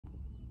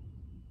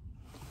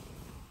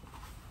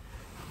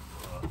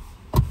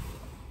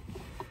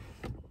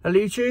Hello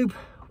YouTube,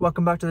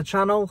 welcome back to the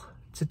channel.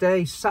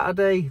 Today,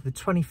 Saturday the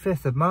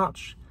 25th of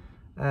March,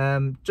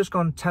 just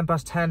gone 10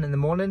 past 10 in the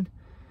morning.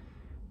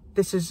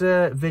 This is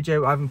a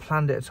video, I haven't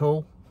planned it at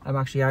all. I'm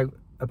actually out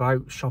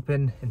about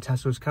shopping in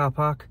Tesco's car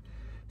park,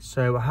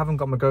 so I haven't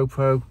got my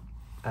GoPro.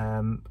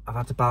 I've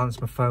had to balance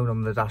my phone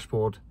on the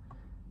dashboard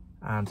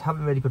and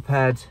haven't really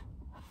prepared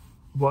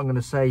what I'm going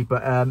to say,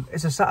 but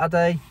it's a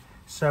Saturday,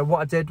 so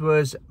what I did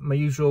was my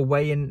usual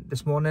weigh-in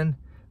this morning,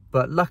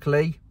 but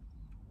luckily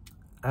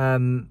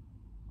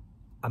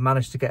I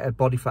managed to get a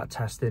body fat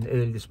test in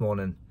early this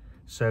morning.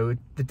 So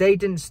the day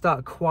didn't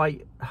start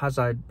quite as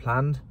I'd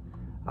planned.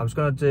 I was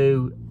going to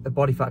do a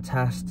body fat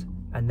test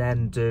and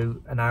then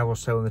do an hour or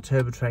so on the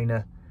turbo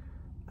trainer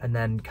and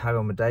then carry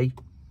on my day.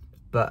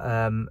 But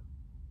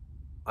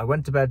I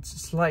went to bed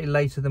slightly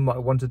later than what I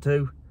wanted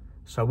to.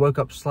 So I woke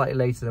up slightly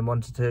later than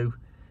wanted to.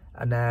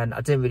 And then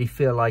I didn't really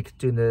feel like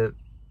doing the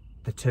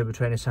turbo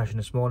trainer session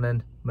this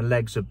morning. My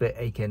legs are a bit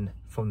aching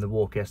from the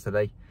walk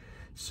yesterday.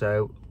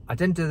 So I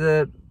didn't do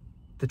the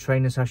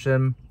training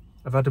session.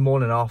 I've had the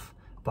morning off,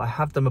 but I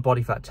have done my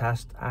body fat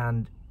test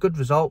and good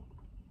result.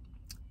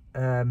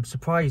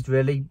 Surprised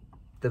really,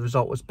 the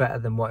result was better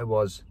than what it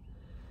was,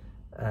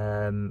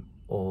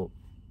 or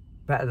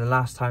better than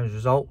last time's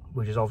result,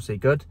 which is obviously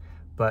good,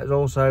 but it's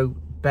also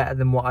better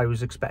than what I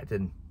was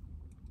expecting.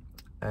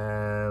 So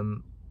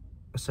I'm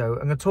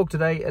going to talk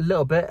today a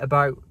little bit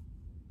about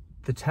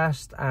the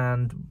test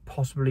and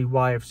possibly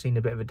why I've seen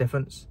a bit of a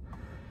difference.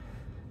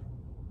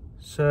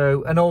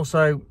 So, and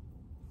also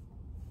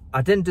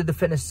I didn't do the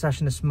fitness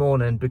session this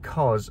morning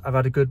because I've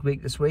had a good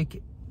week this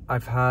week.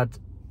 I've had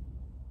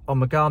on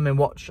my Garmin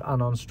watch and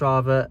on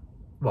Strava,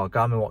 well,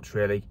 Garmin watch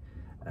really,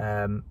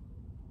 I'm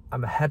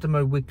ahead of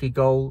my weekly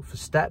goal for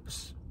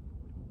steps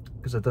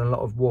because I've done a lot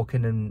of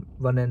walking and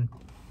running,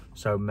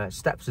 so my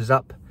steps is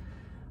up.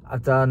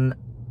 I've done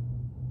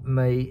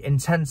my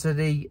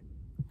intensity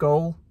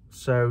goal,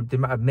 so the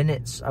amount of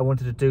minutes I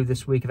wanted to do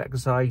this week of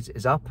exercise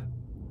is up.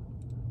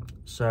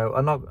 So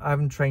I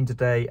haven't trained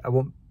today. I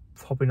won't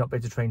probably not be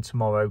able to train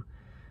tomorrow,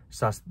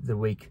 so that's the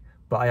week,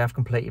 but I have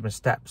completed my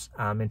steps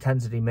and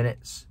intensity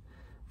minutes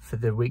for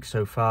the week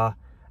so far.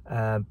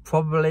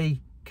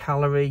 Probably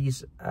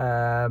calories,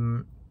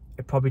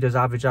 it probably does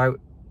average out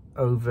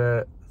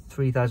over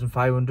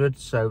 3,500,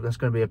 so that's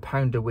going to be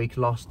 £1 a week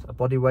lost of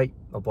body weight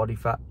or body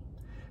fat.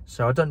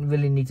 So I didn't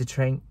really need to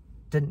train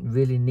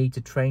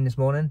this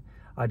morning.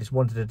 I just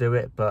wanted to do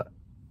it, but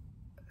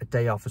a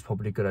day off is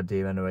probably a good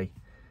idea anyway.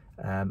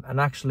 And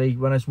actually,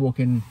 when I was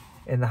walking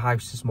in the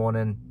house this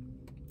morning,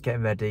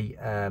 getting ready,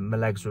 my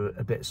legs were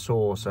a bit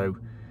sore, so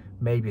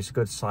maybe it's a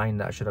good sign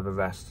that I should have a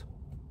rest.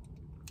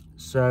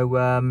 So,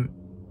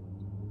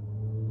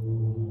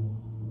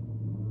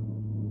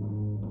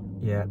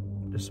 yeah,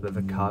 just a bit of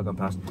a car going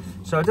past.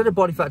 So I did a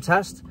body fat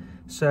test.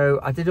 So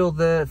I did all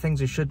the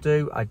things I should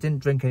do. I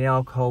didn't drink any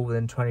alcohol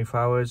within 24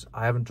 hours.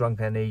 I haven't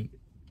drunk any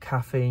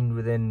caffeine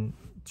within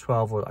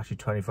 12 or actually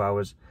 24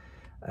 hours.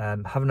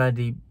 Haven't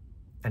had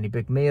any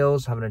big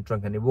meals, haven't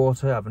drunk any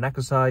water, haven't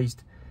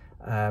exercised,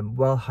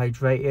 well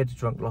hydrated,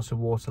 drank lots of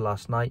water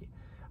last night.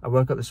 I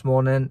woke up this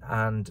morning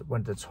and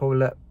went to the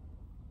toilet.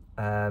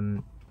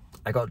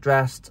 I got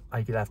dressed,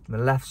 I left my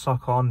left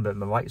sock on but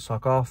my right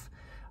sock off.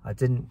 I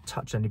didn't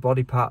touch any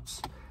body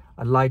parts.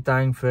 I lied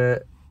down for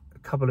a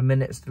couple of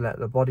minutes to let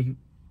the body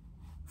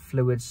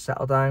fluids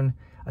settle down.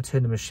 I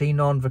turned the machine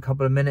on for a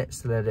couple of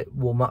minutes to let it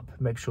warm up,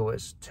 make sure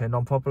it's turned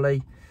on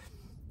properly,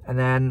 and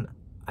then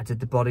I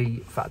did the body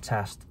fat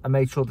test. I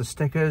made sure the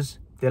stickers,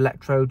 the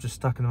electrodes are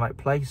stuck in the right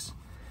place.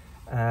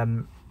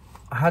 I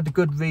had a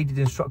good read of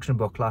the instruction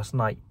book last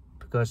night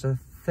because I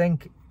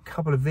think a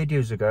couple of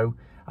videos ago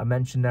I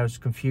mentioned I was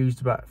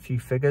confused about a few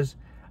figures,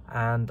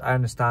 and I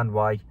understand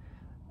why.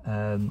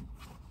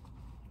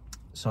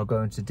 So I'll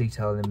go into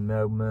detail in a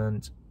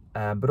moment.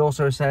 But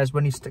also it says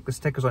when you stick the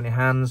stickers on your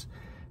hands,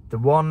 the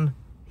one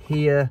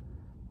here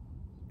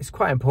is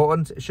quite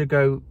important. It should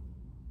go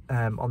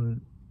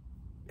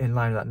in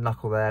line with that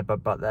knuckle there,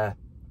 but there.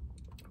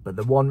 But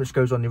the one which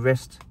goes on your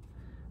wrist,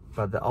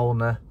 by the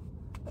ulnar,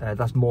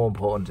 that's more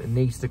important. It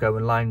needs to go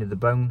in line with the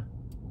bone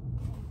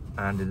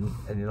and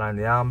in line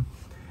with the arm.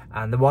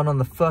 And the one on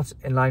the foot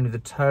in line with the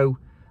toe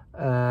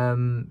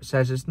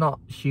says it's not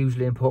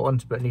hugely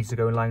important, but it needs to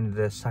go in line with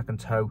the second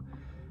toe,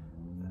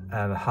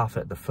 half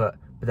at the foot.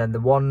 But then the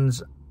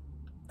ones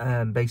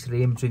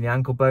basically in between the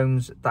ankle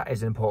bones, that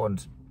is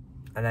important.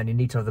 And then you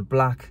need to have the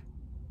black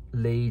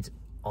lead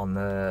on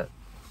the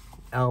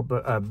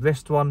elbow,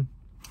 wrist one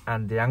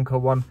and the ankle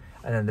one,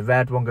 and then the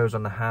red one goes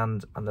on the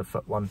hand and the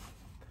foot one.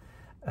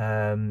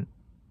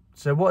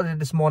 So what I did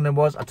this morning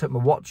was I took my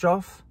watch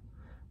off.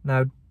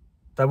 Now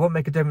that won't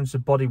make a difference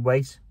with body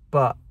weight,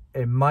 but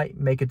it might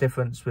make a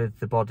difference with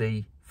the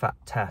body fat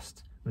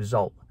test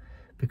result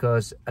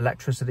because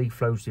electricity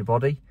flows to your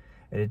body,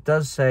 and it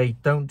does say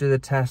don't do the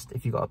test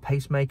if you've got a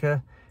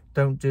pacemaker,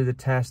 don't do the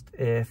test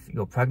if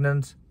you're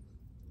pregnant,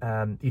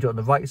 you do it on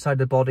the right side of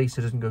the body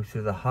so it doesn't go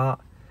through the heart.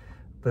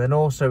 But then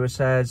also it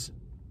says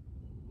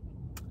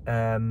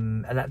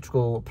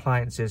electrical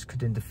appliances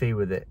could interfere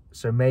with it.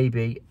 So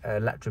maybe an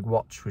electric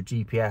watch with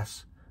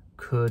GPS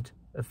could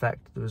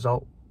affect the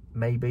result.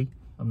 Maybe,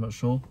 I'm not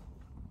sure.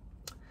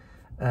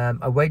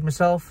 I weighed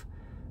myself,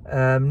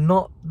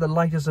 not the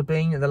lightest I've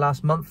been in the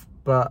last month,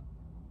 but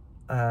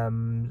a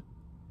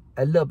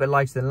little bit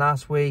lighter than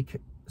last week.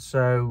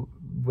 So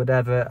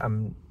whatever,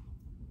 I'm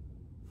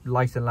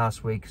lighter than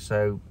last week,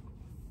 so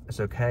it's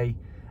okay.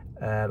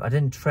 I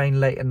didn't train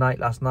late at night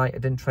last night. I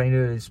didn't train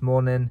early this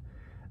morning,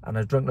 and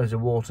I drank loads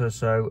of water,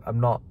 so I'm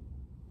not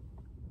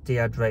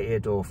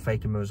dehydrated or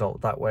faking my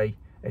result that way.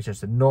 It's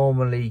just a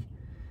normally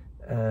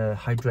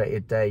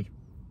hydrated day,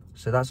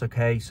 so that's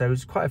okay. So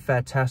it's quite a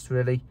fair test,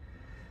 really.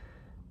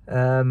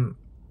 So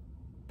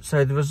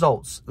the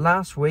results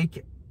last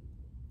week,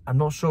 I'm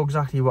not sure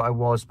exactly what I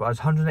was, but I was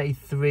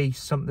 183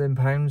 something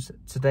pounds.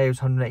 Today I was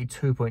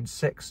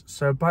 182.6,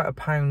 so about a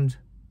pound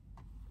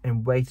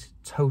in weight,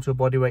 total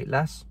body weight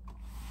less.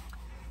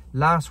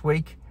 Last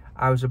week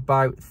I was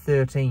about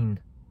 13%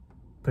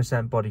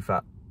 body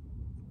fat.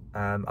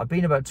 I've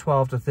been about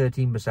 12 to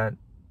 13%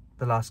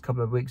 the last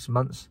couple of weeks,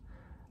 months.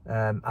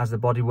 As the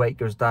body weight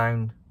goes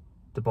down,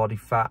 the body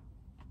fat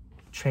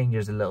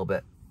changes a little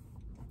bit.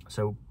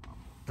 So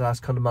the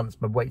last couple of months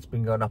my weight's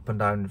been going up and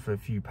down for a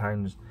few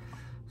pounds.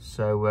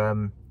 So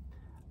I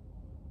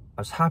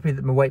was happy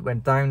that my weight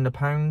went down a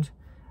pound,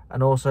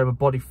 and also my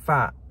body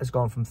fat has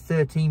gone from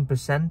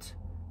 13%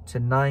 to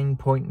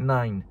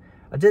 9.9.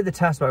 I did the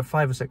test about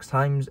 5 or 6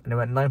 times and it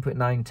went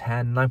 9.9,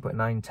 10,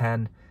 9.9,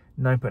 10,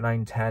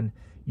 9.9, 10.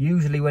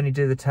 Usually when you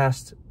do the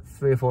test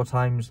 3 or 4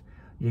 times,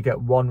 you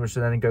get one which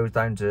then goes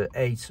down to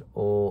 8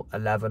 or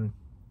 11.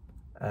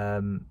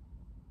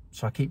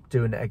 So I keep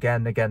doing it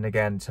again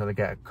until I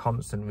get a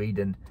constant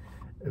reading,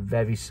 a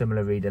very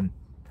similar reading.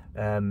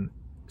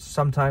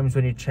 Sometimes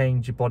when you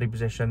change your body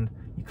position,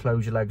 you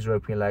close your legs or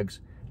open your legs,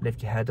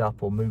 lift your head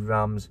up or move your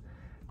arms,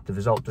 the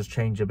result does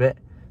change a bit.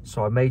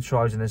 So I made sure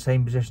I was in the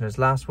same position as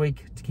last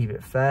week to keep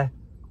it fair.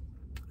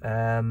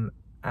 And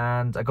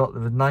I got the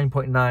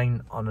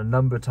 9.9 on a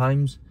number of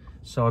times,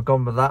 so I've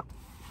gone with that.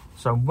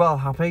 So I'm well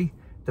happy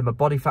that my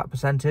body fat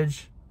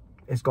percentage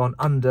has gone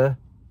under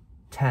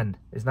 10.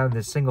 It's now in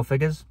the single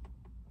figures,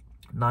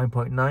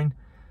 9.9,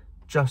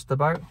 just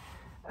about.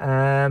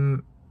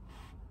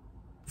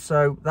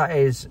 So that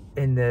is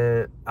in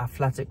the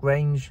athletic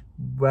range.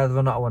 Whether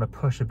or not I want to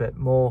push a bit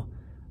more,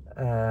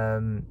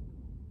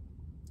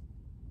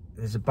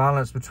 there's a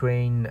balance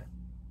between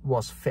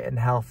what's fit and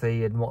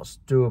healthy and what's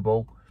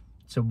doable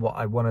to what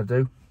I want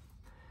to do.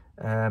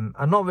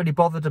 I'm not really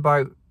bothered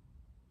about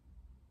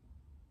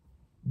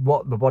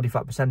what the body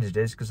fat percentage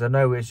is, because I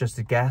know it's just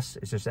a guess,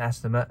 it's just an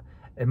estimate.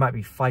 It might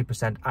be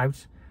 5%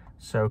 out,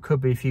 so it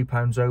could be a few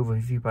pounds over,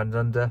 a few pounds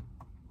under.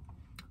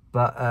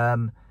 But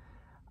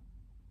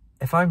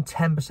if I'm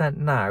 10%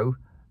 now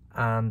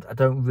and I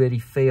don't really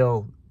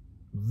feel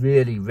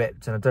really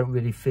ripped and I don't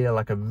really feel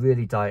like I'm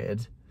really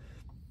dieted,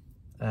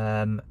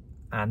 and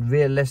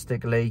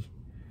realistically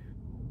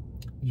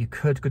you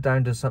could go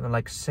down to something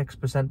like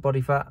 6%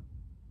 body fat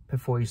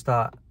before you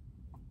start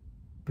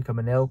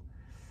becoming ill.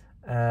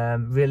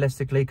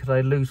 Realistically, could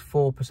I lose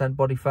 4%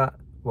 body fat?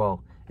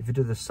 Well, if you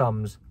do the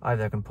sums, I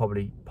reckon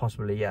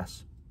possibly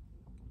yes.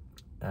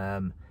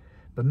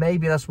 But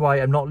maybe that's why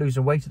I'm not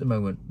losing weight at the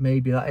moment.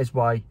 Maybe that is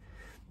why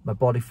my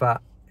body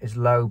fat is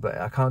low, but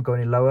I can't go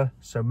any lower.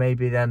 So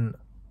maybe then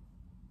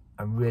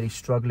I'm really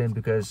struggling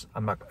because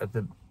I'm at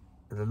the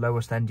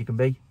lowest end you can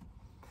be.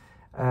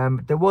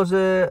 There was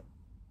a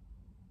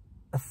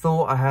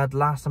thought I had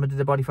last time I did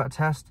the body fat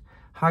test.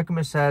 How come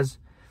it says,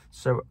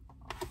 so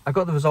I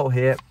got the result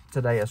here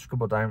today, I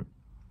scribbled down,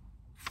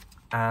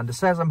 and it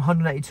says I'm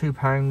 182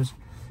 pounds,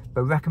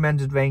 but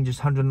recommended range is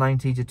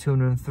 190 to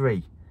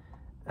 203.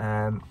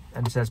 And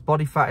it says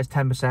body fat is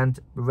 10%,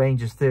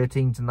 range is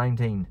 13 to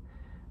 19.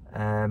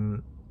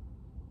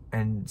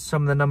 And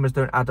some of the numbers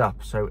don't add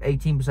up. So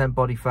 18%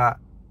 body fat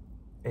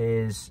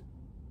is,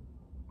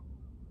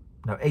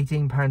 no,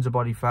 18 pounds of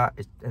body fat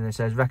is, and it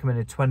says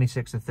recommended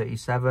 26 to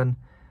 37.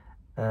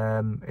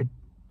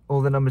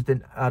 All the numbers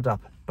didn't add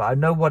up, but I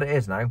know what it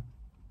is now.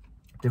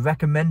 The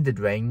recommended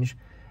range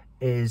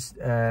is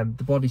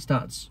the body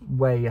stats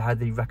way how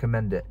they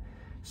recommend it.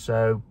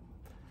 So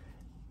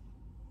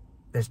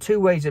there's 2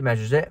 ways it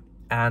measures it,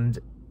 and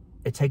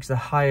it takes the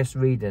highest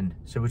reading.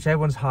 So whichever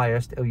one's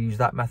highest, it'll use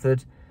that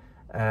method.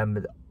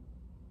 The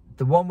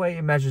one way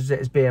it measures it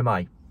is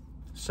BMI.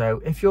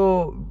 So if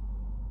your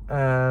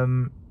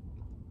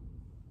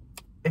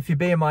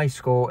BMI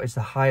score is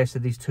the highest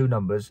of these 2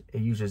 numbers,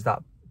 it uses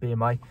that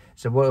BMI.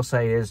 So what it'll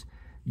say is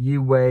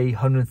you weigh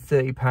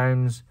 130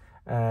 pounds,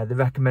 the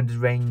recommended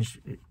range,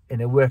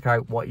 and it'll work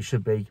out what you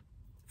should be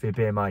for your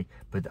BMI.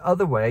 But the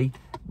other way,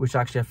 which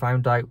actually I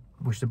found out,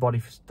 which the body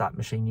stat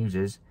machine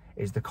uses,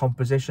 is the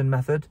composition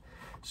method.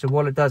 So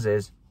what it does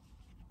is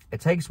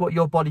it takes what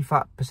your body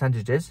fat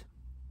percentage is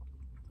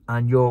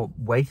and your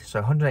weight,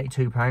 so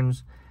 182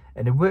 pounds,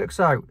 and it works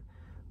out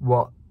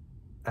what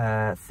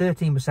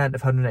 13%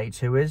 of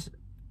 182 is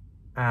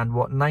and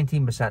what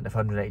 19% of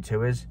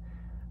 182 is,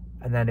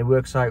 and then it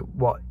works out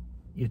what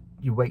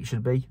your weight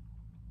should be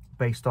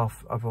based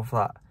off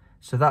that.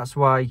 So that's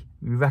why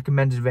we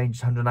recommended range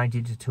is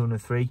 190 to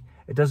 203.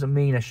 It doesn't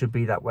mean it should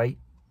be that weight.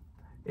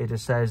 It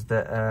just says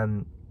that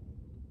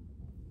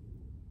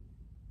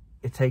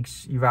it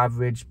takes your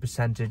average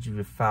percentage of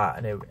your fat,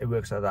 and it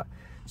works like that.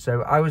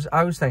 So I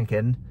was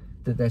thinking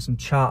that there's some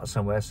chart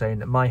somewhere saying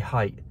that my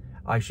height,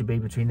 I should be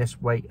between this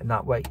weight and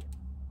that weight.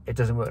 It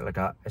doesn't work like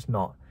that. It's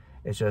not.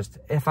 It's just,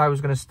 if I was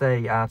going to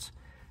stay at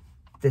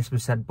this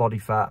percent body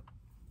fat,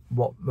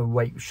 what my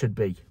weight should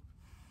be.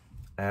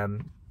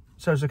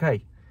 So it's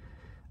okay.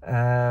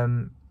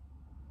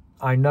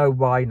 I know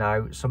why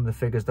now some of the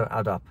figures don't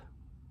add up.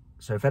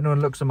 So if anyone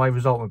looks at my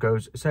result and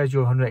goes, it says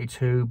you're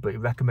 182, but you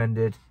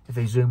recommended, if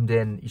they zoomed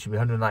in, you should be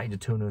 190 to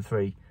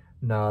 203.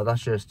 No,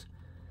 that's just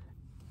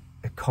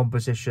a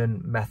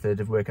composition method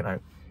of working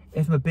out.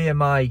 If my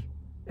BMI,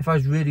 if I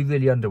was really,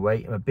 really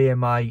underweight and my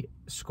BMI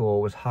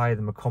score was higher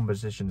than my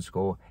composition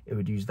score, it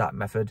would use that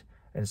method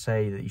and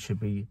say that you should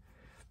be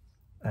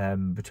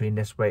between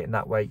this weight and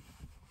that weight.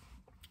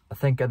 I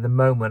think at the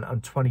moment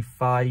I'm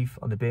 25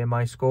 on the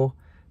BMI score,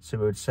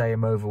 so it would say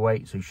I'm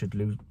overweight, so you should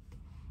lose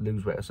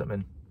weight or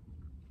something.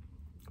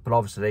 But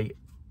obviously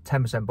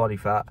 10% body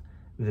fat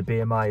with a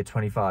BMI of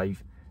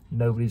 25,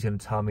 nobody's going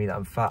to tell me that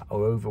I'm fat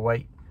or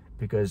overweight,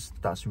 because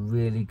that's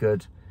really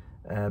good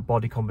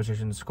body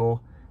composition score.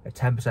 A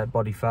 10%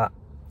 body fat,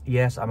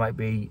 yes, I might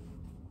be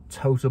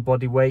total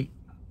body weight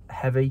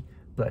heavy,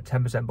 but a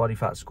 10% body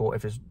fat score,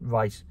 if it's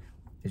right,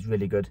 is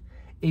really good.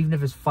 Even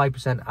if it's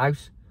 5%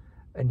 out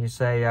and you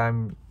say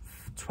I'm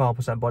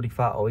 12% body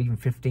fat or even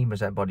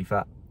 15% body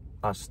fat,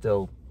 that's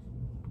still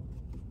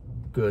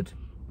good.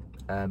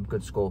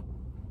 Good score.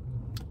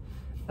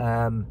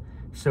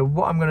 So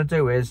what I'm going to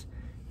do is,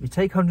 you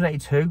take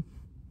 182,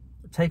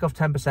 take off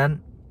 10%,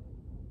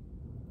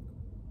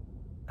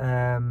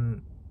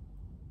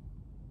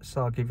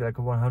 so I'll give you like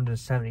a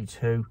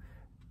 172.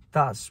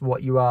 That's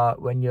what you are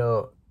when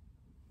you're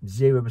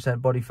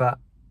 0% body fat,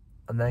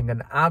 and then I'm going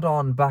to add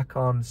on back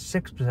on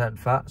 6%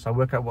 fat, so I'll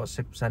work out what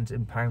 6%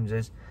 in pounds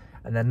is,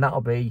 and then that'll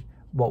be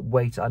what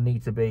weight I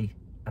need to be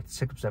at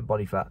 6%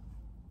 body fat.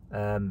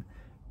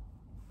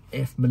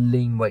 If my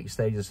lean weight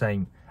stays the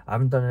same. I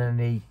haven't done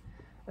any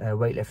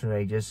weightlifting in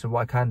ages, so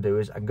what I can do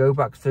is I can go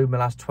back through my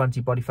last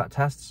 20 body fat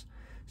tests,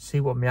 see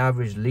what my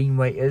average lean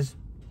weight is,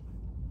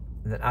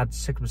 and then add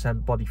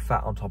 6% body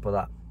fat on top of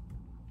that.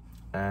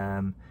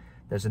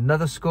 There's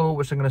another score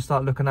which I'm going to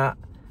start looking at.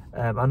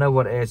 I know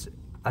what it is.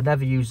 I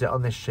never use it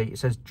on this sheet. It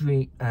says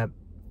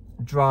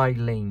dry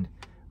lean.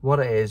 What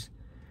it is,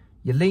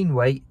 your lean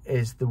weight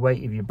is the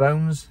weight of your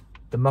bones,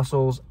 the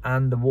muscles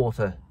and the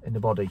water in the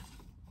body.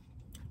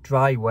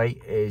 Dry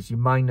weight is you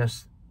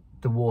minus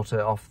the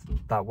water off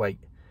that weight.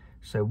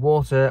 So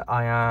water,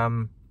 I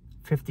am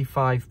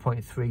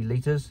 55.3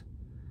 litres.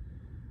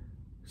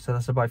 So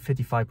that's about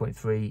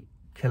 55.3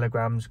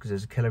 kilograms, because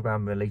there's a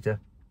kilogram per litre.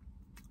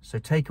 So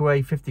take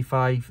away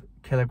 55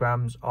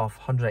 kilograms off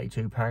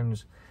 182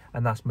 pounds,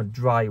 and that's my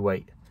dry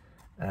weight.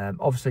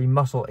 Obviously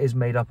muscle is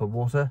made up of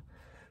water,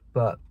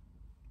 but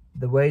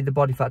the way the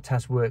body fat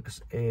test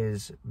works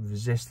is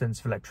resistance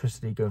of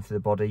electricity going through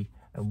the body,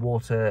 and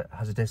water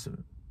has a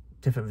different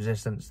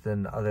resistance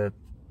than other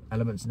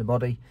elements in the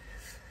body.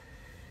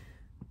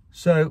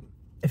 So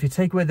if you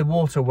take away the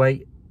water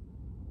weight,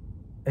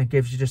 it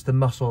gives you just the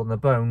muscle and the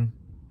bone.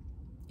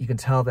 You can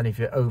tell then if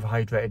you're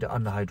overhydrated or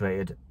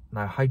underhydrated.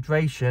 Now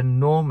hydration,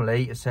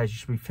 normally it says you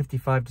should be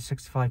 55 to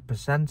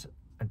 65%,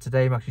 and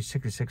today I'm actually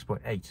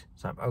 66.8,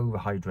 so I'm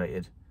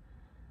overhydrated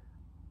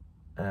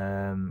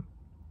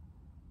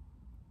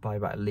by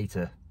about a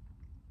litre.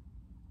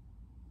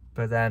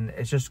 But then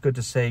it's just good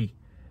to see,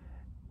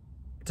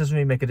 it doesn't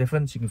really make a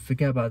difference. You can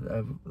forget about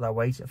that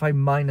weight. If I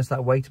minus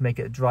that weight to make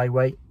it a dry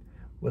weight,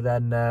 well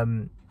then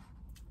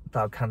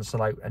that'll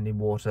cancel out any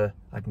water.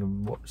 I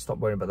can stop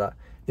worrying about that.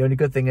 The only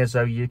good thing is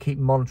though, you keep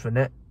monitoring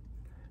it.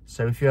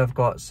 So if you have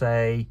got,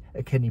 say,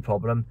 a kidney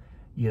problem,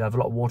 you'd have a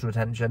lot of water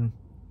retention.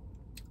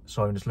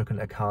 So I'm just looking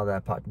at a car there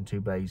parked in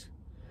 2 bays.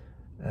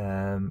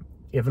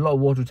 You have a lot of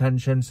water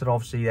retention, so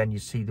obviously then you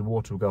see the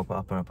water will go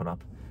up and up and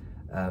up.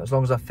 As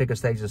long as that figure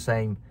stays the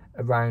same,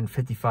 around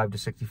 55 to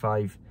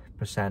 65%,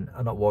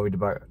 I'm not worried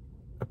about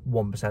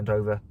 1%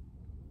 over.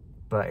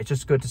 But it's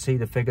just good to see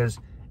the figures.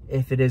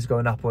 If it is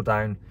going up or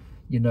down,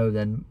 you know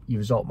then your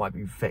result might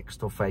be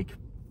fixed or fake.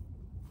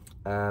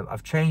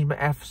 I've changed my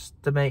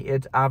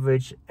estimated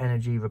average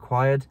energy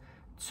required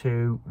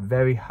to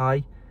very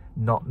high,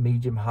 not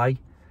medium high,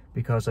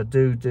 because I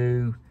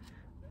do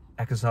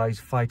exercise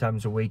 5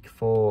 times a week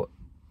for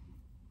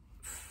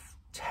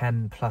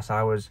 10 plus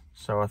hours,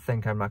 so I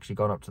think I'm actually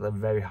gone up to the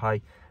very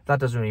high. That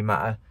doesn't really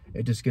matter,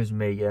 it just gives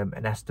me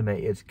an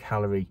estimated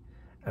calorie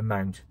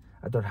amount.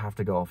 I don't have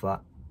to go off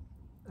that.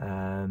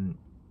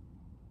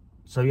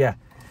 So yeah,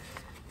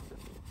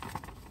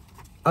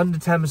 under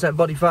 10%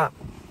 body fat,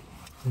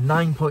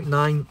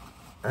 9.9.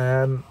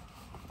 I'm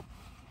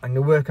going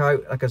to work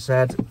out, like I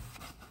said,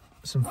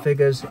 some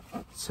figures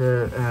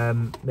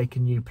to make a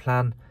new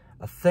plan.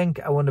 I think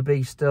I want to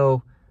be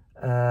still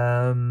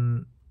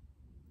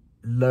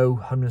low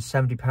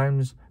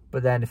 £170.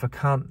 But then if I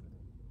can't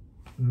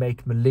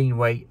make my lean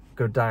weight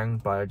go down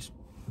by just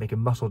making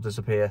muscle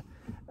disappear,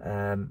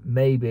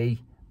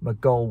 maybe my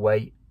goal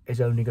weight is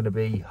only going to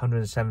be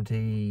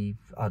 170,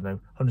 I don't know,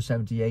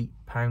 178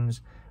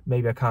 pounds.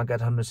 Maybe I can't get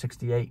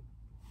 168,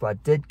 but I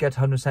did get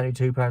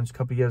 172 pounds a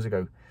couple of years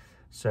ago.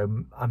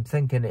 So I'm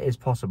thinking it is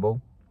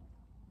possible,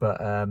 but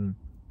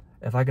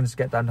if I can just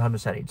get down to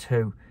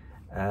 172,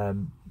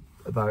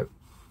 about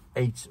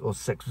 8 or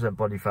 6%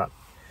 body fat,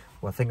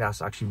 well, I think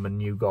that's actually my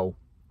new goal.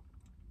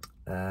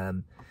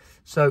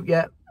 So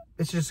yeah,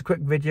 this is just a quick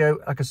video.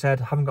 Like I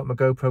said, I haven't got my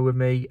GoPro with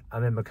me.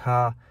 I'm in my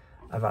car.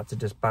 I've had to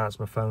just bounce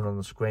my phone on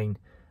the screen.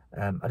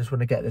 I just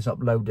want to get this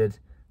uploaded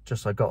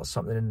just so I got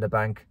something in the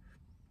bank.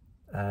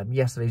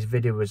 Yesterday's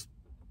video was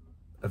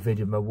a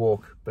video of my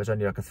walk, but it's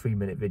only like a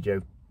 3-minute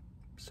video.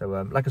 So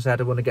like I said,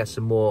 I want to get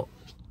some more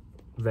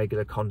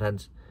regular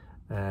content.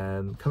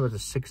 Coming up to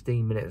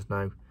 16 minutes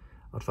now.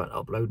 I'll try and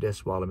upload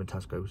this while I'm in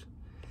Tesco's.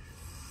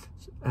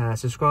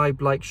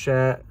 Subscribe, like,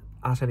 share,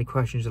 ask any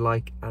questions you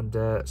like, and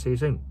see you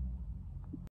soon.